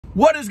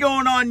What is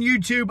going on,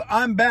 YouTube?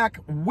 I'm back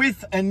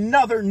with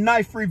another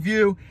knife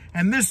review,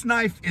 and this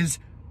knife is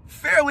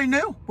fairly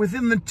new.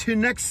 Within the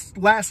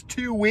last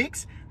 2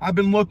 weeks, I've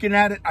been looking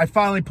at it. I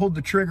finally pulled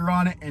the trigger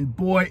on it, and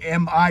boy,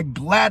 am I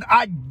glad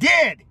I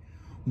did.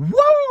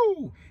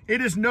 Woo! It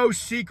is no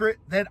secret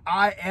that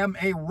I am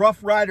a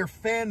Rough Ryder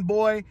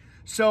fanboy.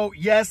 So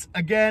yes,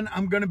 again,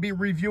 I'm going to be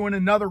reviewing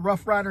another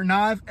Rough Ryder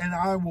knife, and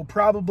I will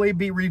probably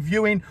be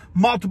reviewing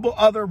multiple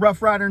other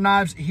Rough Ryder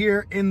knives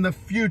here in the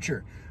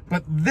future.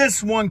 But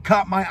this one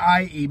caught my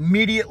eye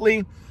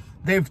immediately.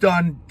 They've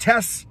done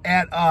tests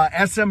at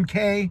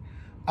SMK,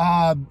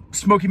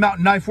 Smoky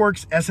Mountain Knife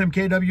Works,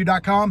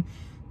 smkw.com.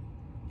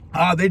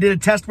 They did a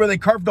test where they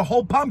carved a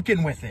whole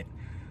pumpkin with it.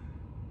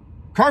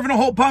 Carving a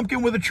whole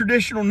pumpkin with a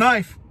traditional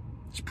knife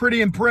is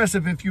pretty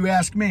impressive if you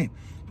ask me.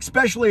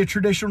 Especially a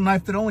traditional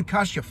knife that only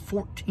costs you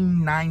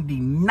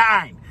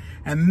 $14.99.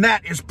 And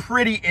that is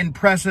pretty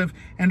impressive.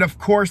 And of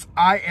course,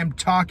 I am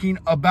talking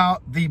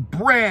about the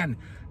brand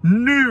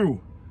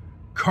new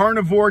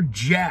Carnivore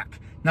Jack.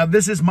 Now,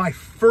 this is my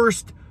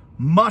first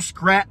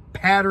muskrat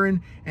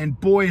pattern, and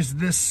boy, is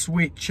this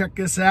sweet. Check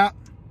this out.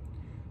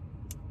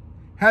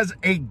 Has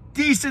a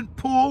decent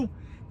pull,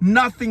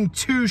 nothing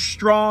too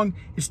strong.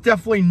 It's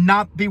definitely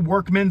not the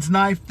workman's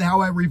knife, how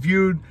I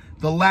reviewed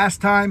the last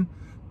time,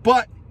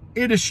 but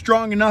it is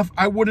strong enough.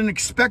 I wouldn't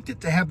expect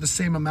it to have the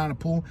same amount of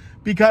pull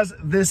because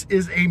this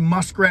is a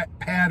muskrat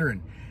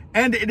pattern.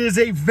 And it is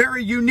a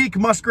very unique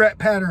muskrat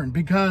pattern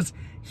because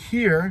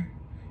here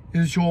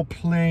is your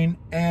plain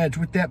edge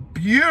with that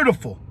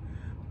beautiful,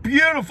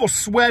 beautiful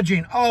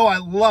swedging. Oh, I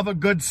love a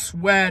good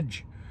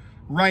swedge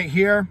right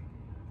here.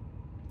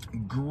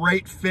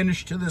 Great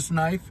finish to this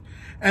knife.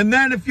 And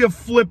then if you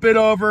flip it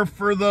over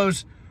for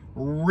those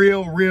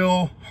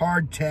real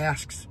hard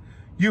tasks,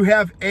 you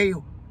have a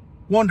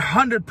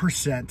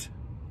 100%,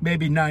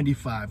 maybe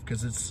 95,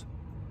 because it's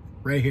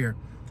right here,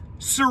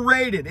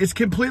 serrated. It's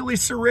completely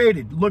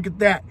serrated. Look at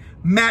that.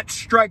 Matte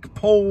strike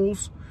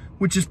poles,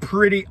 which is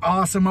pretty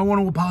awesome. I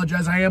want to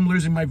apologize. I am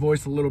losing my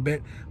voice a little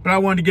bit, but I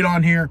wanted to get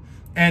on here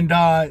and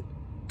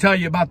tell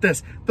you about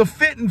this. The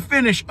fit and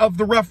finish of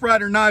the Rough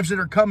Ryder knives that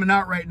are coming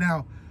out right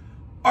now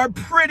are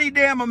pretty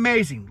damn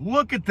amazing.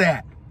 Look at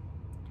that.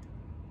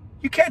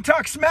 You can't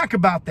talk smack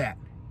about that.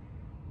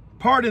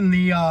 Pardon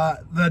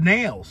the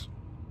nails.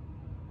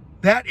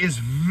 That is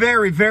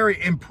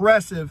very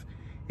impressive.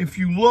 If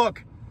you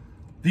look,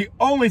 the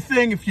only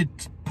thing, if you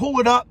pull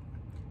it up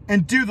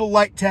and do the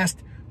light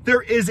test,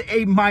 there is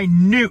a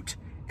minute,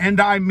 and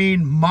I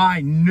mean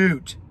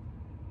minute,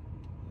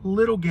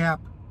 little gap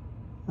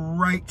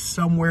right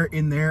somewhere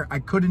in there. I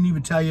couldn't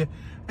even tell you.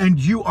 And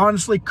you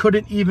honestly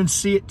couldn't even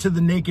see it to the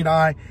naked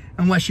eye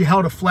unless you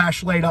held a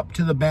flashlight up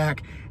to the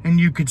back and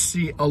you could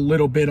see a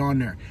little bit on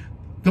there.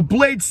 The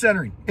blade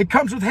centering, it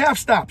comes with half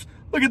stops.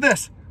 Look at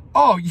this.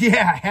 Oh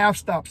yeah, half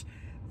stops.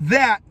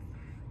 That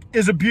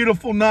is a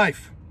beautiful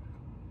knife.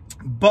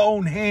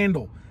 Bone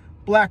handle,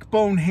 black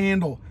bone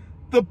handle.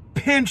 The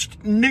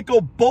pinched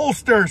nickel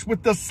bolsters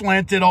with the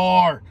slanted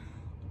R.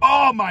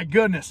 Oh my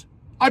goodness.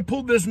 I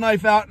pulled this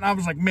knife out and I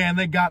was like, man,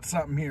 they got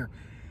something here.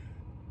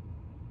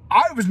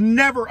 I was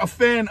never a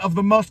fan of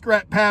the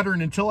muskrat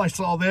pattern until I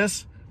saw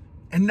this,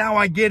 and now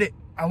I get it.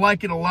 I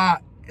like it a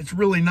lot. It's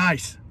really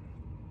nice.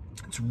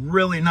 It's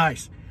really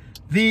nice.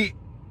 The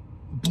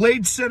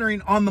blade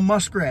centering on the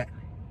muskrat,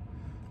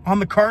 on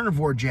the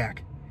Carnivore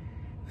Jack,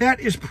 that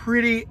is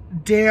pretty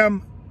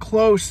damn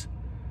close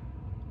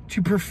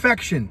to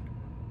perfection.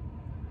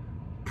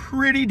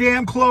 Pretty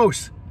damn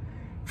close.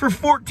 For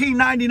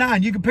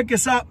 $14.99, you can pick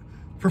this up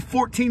for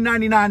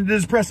 $14.99. It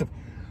is impressive.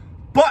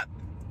 But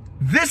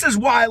this is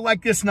why I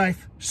like this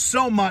knife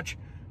so much,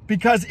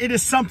 because it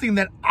is something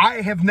that I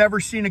have never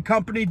seen a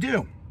company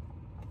do.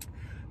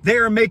 They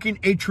are making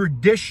a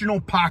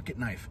traditional pocket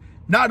knife,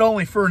 not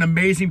only for an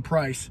amazing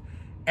price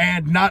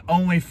and not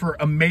only for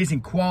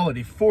amazing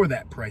quality for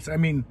that price. I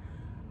mean,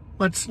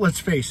 let's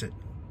face it.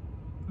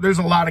 There's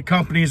a lot of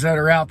companies that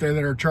are out there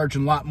that are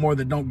charging a lot more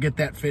that don't get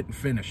that fit and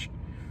finish.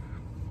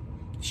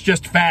 It's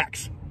just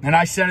facts. And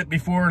I said it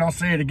before and I'll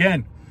say it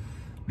again.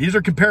 These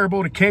are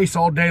comparable to Case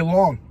all day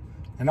long.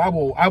 And I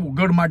will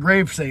go to my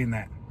grave saying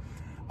that.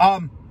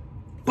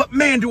 But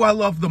man, do I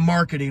love the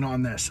marketing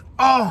on this.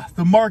 Oh,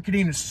 the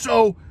marketing is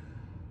so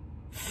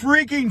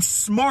freaking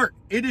smart.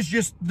 It is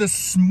just the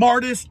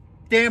smartest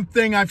damn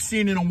thing I've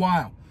seen in a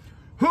while.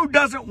 Who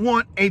doesn't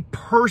want a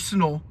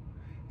personal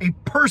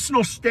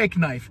steak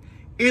knife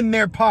in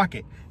their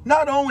pocket?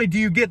 Not only do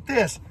you get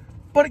this,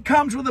 but it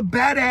comes with a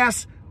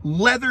badass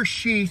leather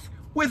sheath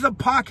with a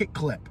pocket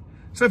clip.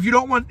 So if you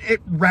don't want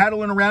it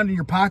rattling around in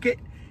your pocket,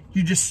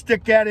 you just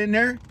stick that in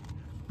there,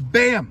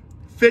 bam,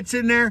 fits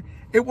in there.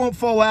 It won't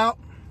fall out.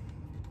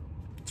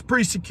 It's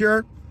pretty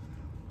secure.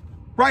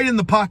 Right in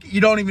the pocket.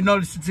 You don't even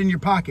notice it's in your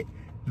pocket.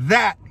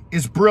 That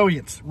is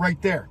brilliance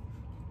right there.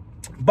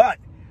 But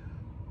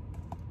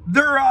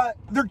they're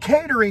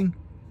catering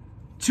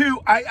to,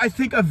 I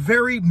think, a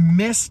very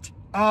missed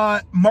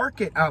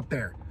market out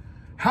there.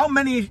 How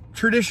many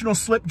traditional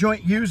slip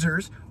joint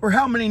users or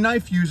how many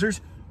knife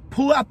users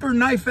pull out their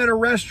knife at a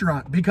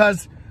restaurant,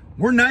 because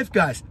we're knife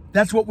guys.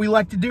 That's what we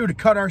like to do to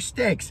cut our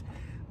steaks.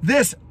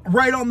 This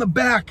right on the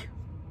back,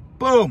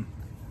 boom.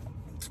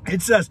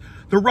 It says,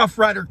 the Rough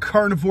Ryder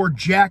Carnivore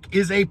Jack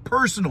is a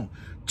personal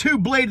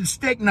two-bladed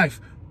steak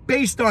knife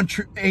based on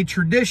a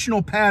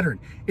traditional pattern.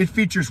 It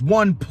features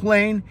one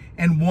plain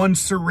and one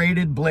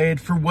serrated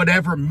blade for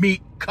whatever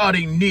meat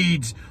cutting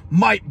needs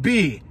might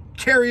be.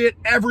 Carry it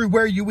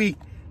everywhere you eat.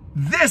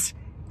 This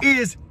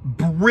is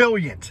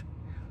brilliant.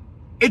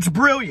 It's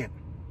brilliant.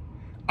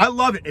 I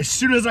love it. As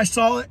soon as I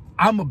saw it,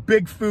 I'm a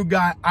big food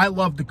guy. I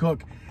love to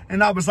cook.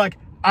 And I was like,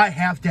 I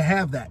have to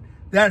have that.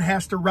 That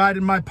has to ride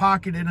in my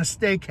pocket in a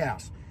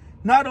steakhouse.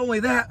 Not only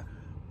that,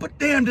 but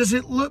damn, does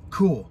it look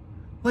cool.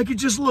 Like, it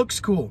just looks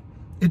cool.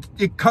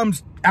 It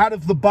comes out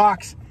of the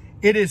box.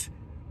 It is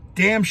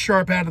damn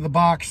sharp out of the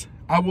box.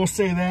 I will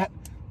say that.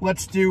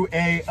 Let's do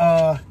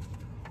a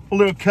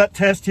little cut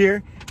test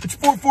here. It's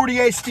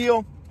 440A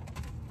steel.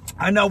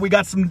 I know we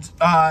got some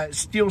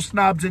steel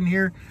snobs in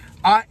here.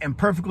 I am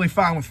perfectly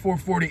fine with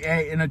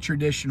 440A in a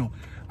traditional.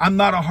 I'm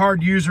not a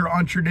hard user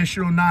on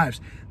traditional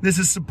knives. This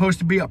is supposed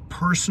to be a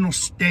personal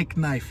steak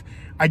knife.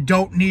 I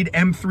don't need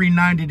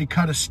M390 to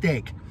cut a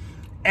steak.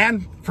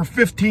 And for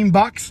 15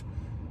 bucks,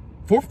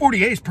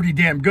 440A is pretty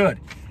damn good.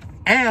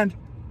 And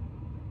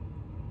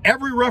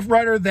every Rough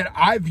Ryder that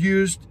I've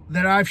used,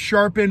 that I've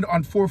sharpened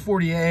on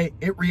 440A,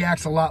 it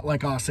reacts a lot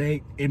like Os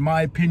 8, in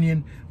my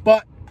opinion.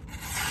 But,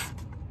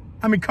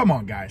 I mean, come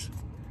on, guys.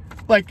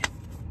 Like,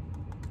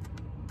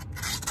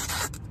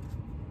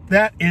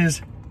 that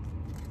is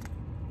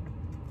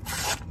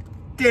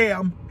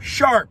damn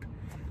sharp.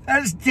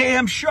 That is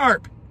damn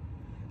sharp.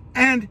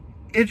 And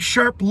it's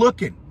sharp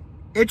looking.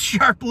 It's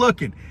sharp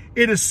looking.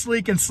 It is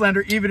sleek and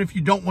slender, even if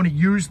you don't want to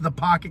use the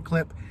pocket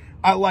clip.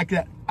 I like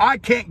that. I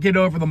can't get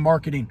over the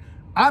marketing.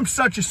 I'm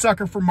such a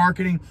sucker for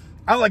marketing.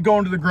 I like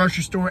going to the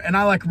grocery store and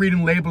I like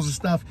reading labels and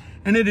stuff,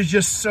 and it is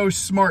just so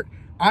smart.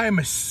 I am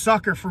a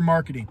sucker for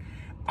marketing.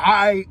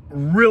 I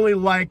really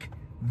like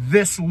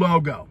this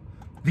logo.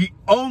 The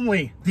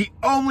only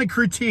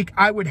critique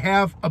I would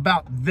have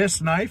about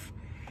this knife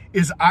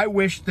is I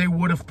wish they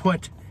would have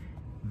put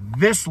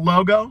this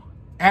logo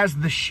as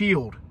the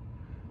shield.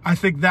 I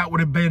think that would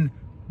have been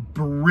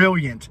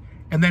brilliant.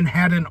 And then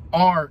had an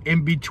R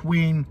in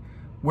between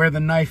where the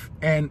knife,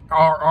 and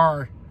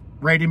RR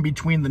right in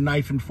between the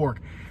knife and fork.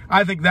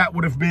 I think that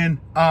would have been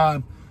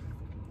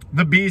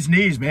the bee's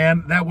knees,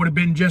 man. That would have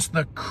been just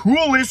the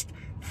coolest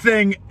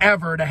thing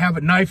ever, to have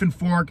a knife and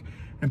fork.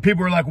 And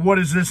people were like, what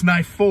is this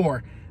knife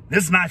for?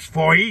 This knife's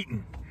for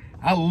eating.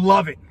 I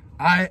love it.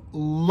 I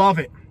love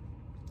it.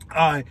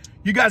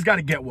 You guys got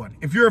to get one.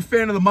 If you're a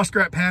fan of the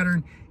muskrat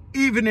pattern,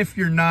 even if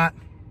you're not,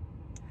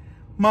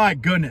 my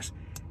goodness.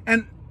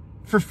 And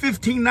for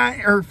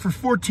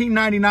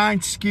 $14.99,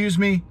 excuse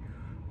me,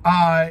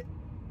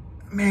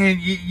 man,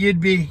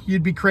 you'd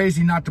be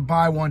crazy not to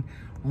buy one.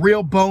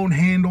 Real bone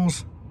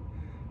handles,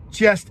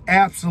 just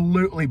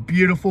absolutely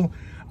beautiful.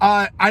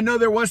 I know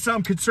there was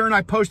some concern.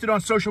 I posted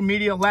on social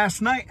media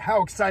last night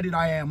how excited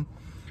I am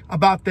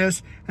about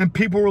this, and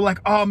people were like,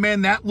 oh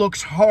man, that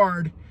looks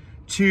hard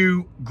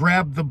to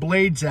grab the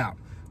blades out.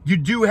 You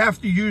do have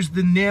to use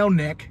the nail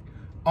nick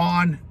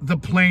on the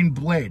plain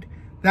blade.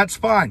 That's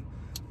fine.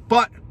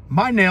 But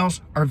my nails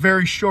are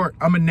very short.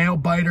 I'm a nail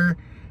biter.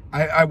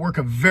 I work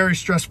a very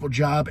stressful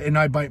job and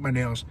I bite my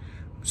nails.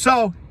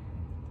 So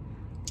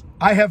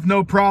I have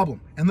no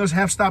problem. And those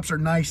half stops are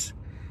nice.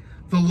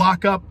 The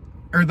lockup,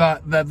 or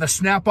the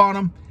snap on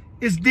them,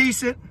 is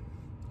decent.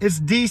 It's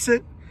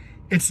decent.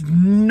 It's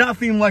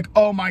nothing like,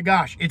 oh my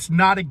gosh, it's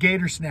not a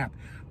gator snap.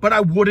 But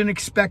I wouldn't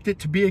expect it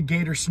to be a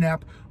gator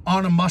snap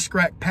on a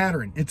muskrat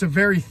pattern. It's a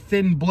very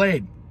thin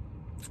blade.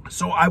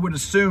 So I would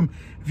assume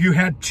if you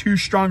had too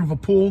strong of a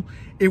pull,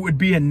 it would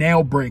be a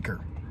nail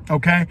breaker,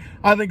 okay?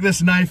 I think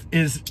this knife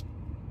is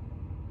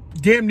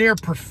damn near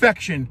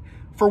perfection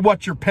for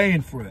what you're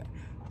paying for it.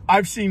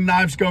 I've seen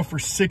knives go for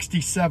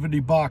 60, 70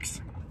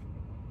 bucks,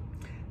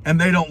 and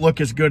they don't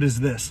look as good as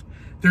this.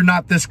 They're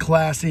not this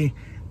classy.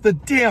 The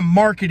damn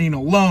marketing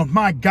alone,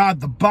 my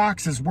God, the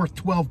box is worth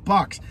 12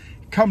 bucks.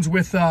 It comes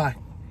with a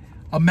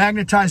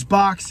magnetized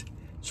box.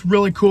 It's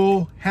really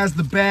cool. Has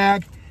the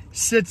bag,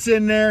 sits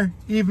in there,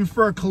 even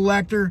for a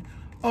collector.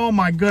 Oh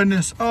my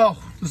goodness.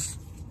 Oh, let's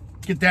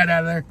get that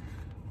out of there.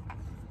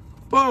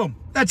 Boom.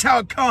 That's how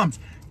it comes.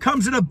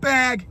 Comes in a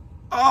bag.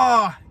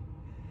 Oh,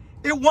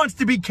 it wants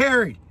to be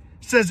carried.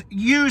 Says,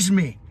 use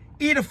me.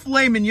 Eat a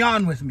filet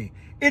mignon with me.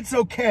 It's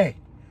okay.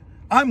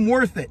 I'm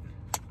worth it.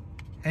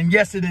 And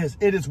yes, it is.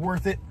 It is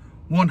worth it.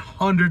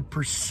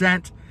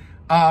 100%.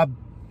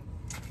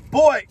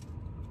 Boy,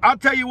 I'll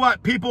tell you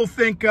what. People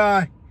think,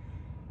 do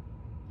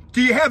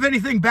you have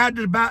anything bad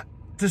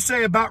to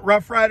say about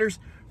Rough Ryders?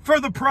 For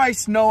the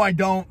price, no, I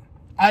don't.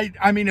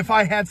 I mean, if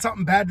I had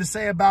something bad to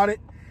say about it,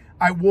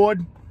 I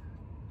would.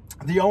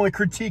 The only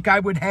critique I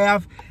would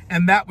have,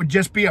 and that would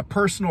just be a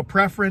personal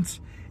preference,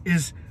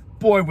 is,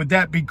 boy, would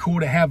that be cool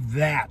to have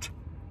that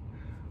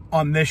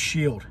on this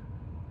shield.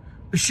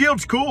 The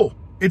shield's cool.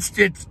 It's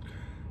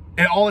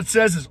And all it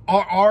says is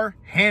RR,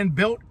 hand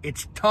built.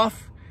 It's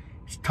tough.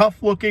 It's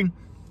tough looking.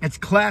 It's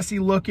classy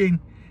looking.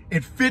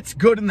 It fits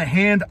good in the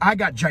hand. I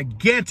got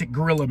gigantic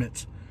gorilla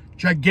mitts.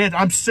 Gigantic.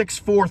 I'm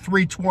 6'4",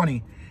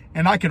 320,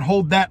 and I can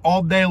hold that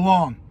all day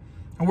long.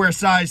 I wear a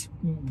size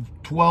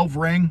 12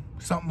 ring,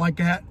 something like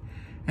that,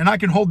 and I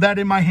can hold that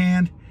in my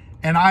hand,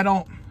 and I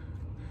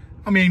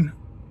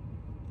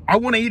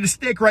want to eat a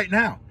steak right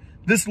now.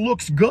 This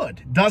looks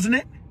good, doesn't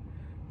it?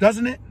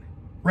 Doesn't it?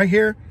 Right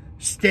here,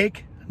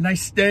 steak,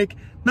 nice steak.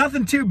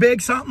 Nothing too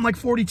big, something like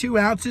 42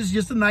 ounces,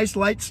 just a nice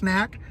light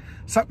snack,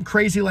 something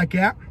crazy like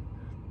that.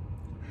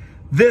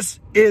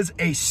 This is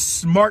a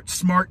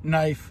smart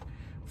knife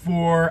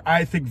for,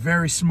 I think,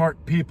 very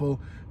smart people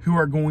who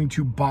are going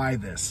to buy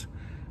this.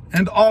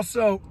 And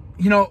also,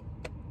 you know,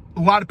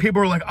 a lot of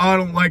people are like, oh, I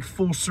don't like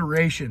full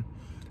serration.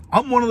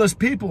 I'm one of those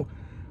people.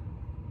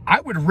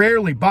 I would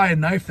rarely buy a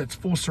knife that's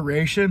full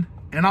serration.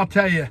 And I'll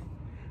tell you,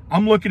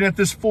 I'm looking at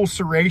this full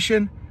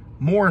serration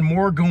more and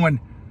more going,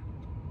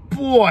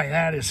 boy,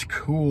 that is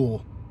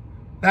cool.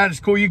 That is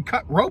cool. You can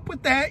cut rope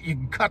with that. You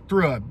can cut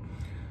through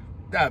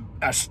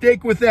a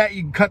steak with that.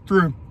 You can cut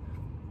through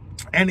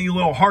any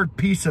little hard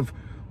piece of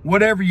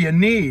whatever you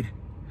need.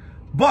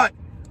 But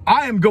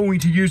I am going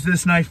to use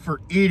this knife for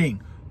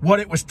eating,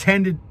 what it was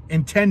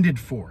intended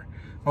for,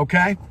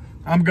 okay?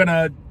 I'm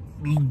gonna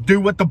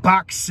do what the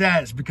box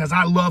says because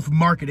I love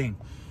marketing,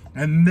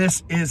 and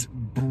this is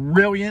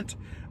brilliant.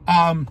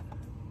 I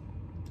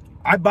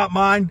got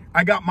mine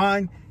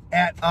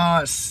at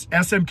smkw.com,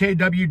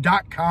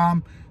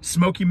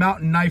 Smoky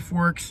Mountain Knife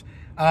Works.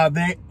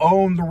 They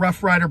own the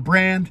Rough Ryder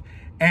brand,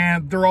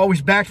 and they're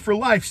always backed for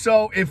life.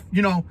 So if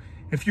you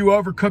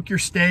overcook your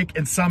steak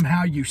and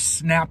somehow you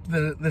snap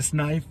this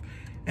knife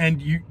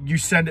and you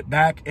send it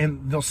back,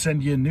 and they'll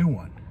send you a new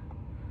one,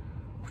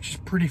 which is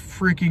pretty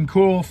freaking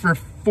cool for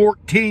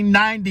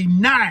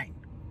 $14.99.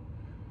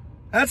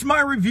 That's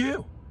my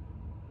review.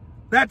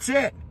 That's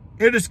it.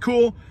 It is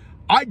cool.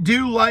 I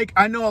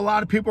know a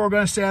lot of people are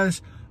going to say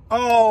this,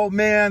 oh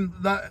man,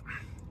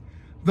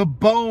 the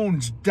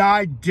bones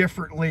die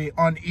differently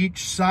on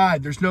each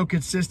side. There's no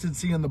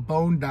consistency in the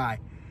bone die.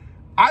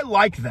 I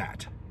like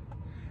that.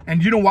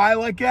 And you know why I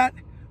like that?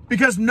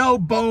 Because no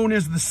bone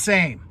is the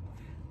same.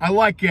 I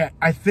like it.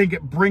 I think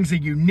it brings a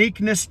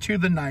uniqueness to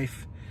the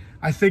knife.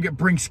 I think it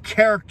brings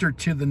character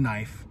to the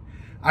knife.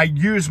 I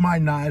use my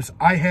knives.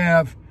 I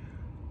have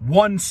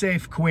one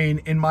Safe Queen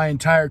in my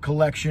entire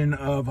collection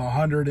of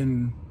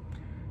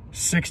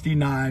 160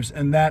 knives,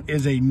 and that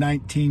is a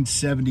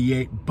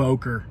 1978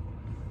 Boker.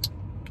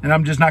 And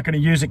I'm just not going to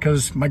use it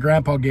because my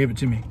grandpa gave it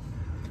to me.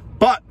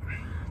 But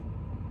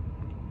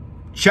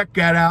check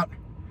that out.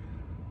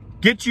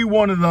 Get you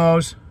one of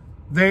those.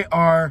 They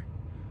are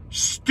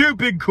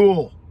stupid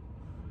cool.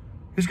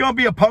 It's going to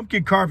be a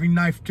pumpkin carving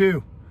knife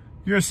too.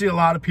 You're going to see a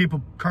lot of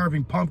people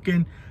carving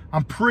pumpkin.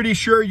 I'm pretty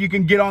sure you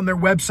can get on their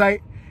website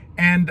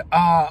and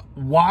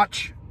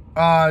watch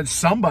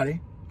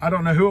somebody, I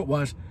don't know who it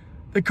was,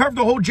 they carved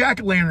the whole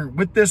jack-o'-lantern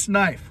with this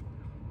knife.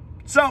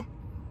 So,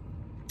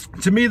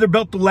 to me, they're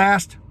built to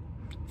last.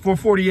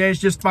 440A is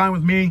just fine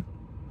with me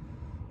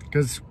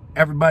because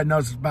everybody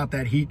knows about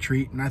that heat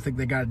treat, and I think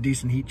they got a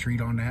decent heat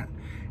treat on that.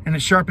 And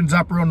it sharpens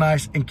up real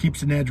nice and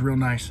keeps an edge real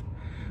nice.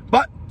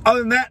 But other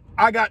than that,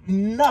 I got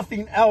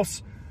nothing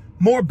else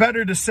more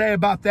better to say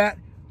about that.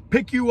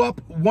 Pick you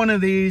up one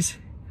of these,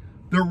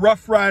 the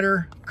Rough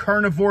Ryder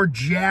Carnivore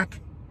Jack.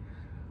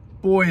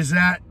 Boy, is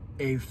that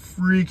a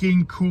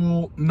freaking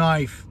cool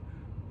knife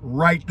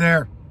right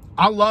there.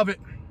 I love it.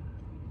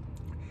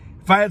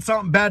 If I had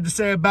something bad to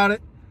say about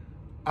it,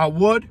 I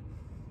would.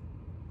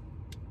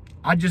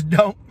 I just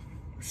don't.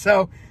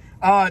 So,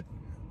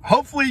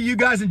 hopefully you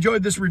guys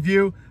enjoyed this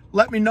review.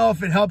 Let me know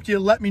if it helped you.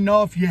 Let me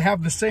know if you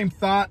have the same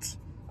thoughts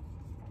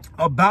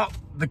about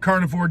the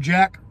Carnivore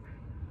Jack.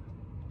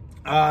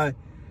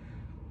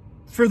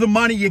 For the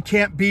money, you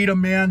can't beat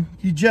them, man.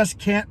 You just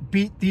can't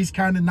beat these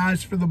kind of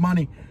knives for the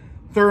money.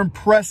 They're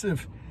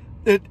impressive.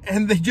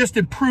 And they just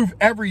improve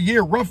every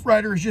year. Rough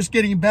Ryder is just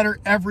getting better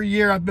every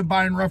year. I've been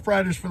buying Rough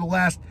Ryders for the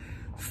last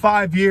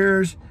 5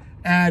 years.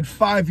 And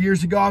 5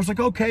 years ago, I was like,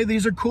 okay,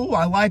 these are cool.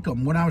 I like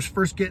them when I was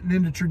first getting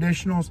into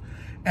traditionals.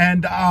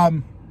 And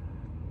I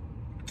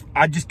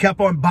just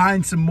kept on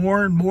buying some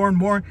more and more and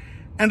more.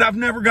 And I've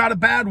never got a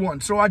bad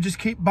one. So I just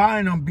keep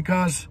buying them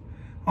because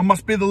I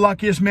must be the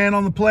luckiest man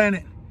on the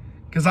planet.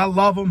 Because I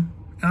love them.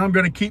 And I'm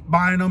going to keep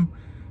buying them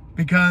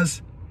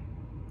because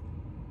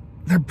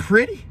they're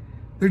pretty.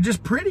 They're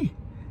just pretty.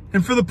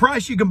 And for the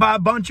price, you can buy a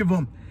bunch of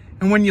them.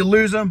 And when you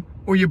lose them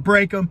or you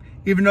break them,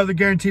 even though they're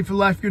guaranteed for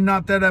life, you're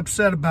not that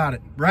upset about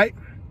it, right?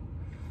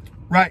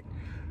 Right.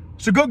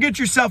 So go get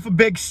yourself a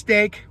big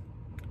steak.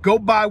 Go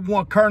buy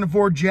one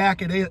Carnivore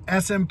Jack at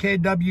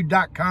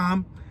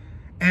smkw.com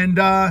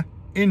and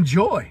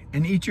enjoy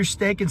and eat your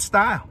steak in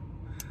style.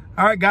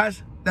 All right,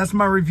 guys, that's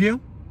my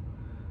review.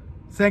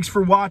 Thanks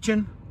for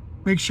watching.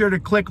 Make sure to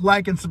click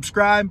like and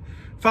subscribe.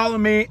 Follow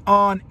me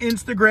on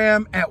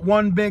Instagram at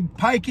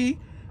OneBigPikey.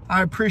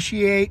 I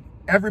appreciate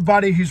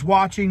everybody who's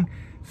watching.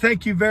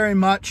 Thank you very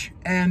much,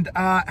 and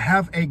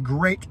have a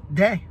great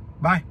day.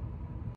 Bye.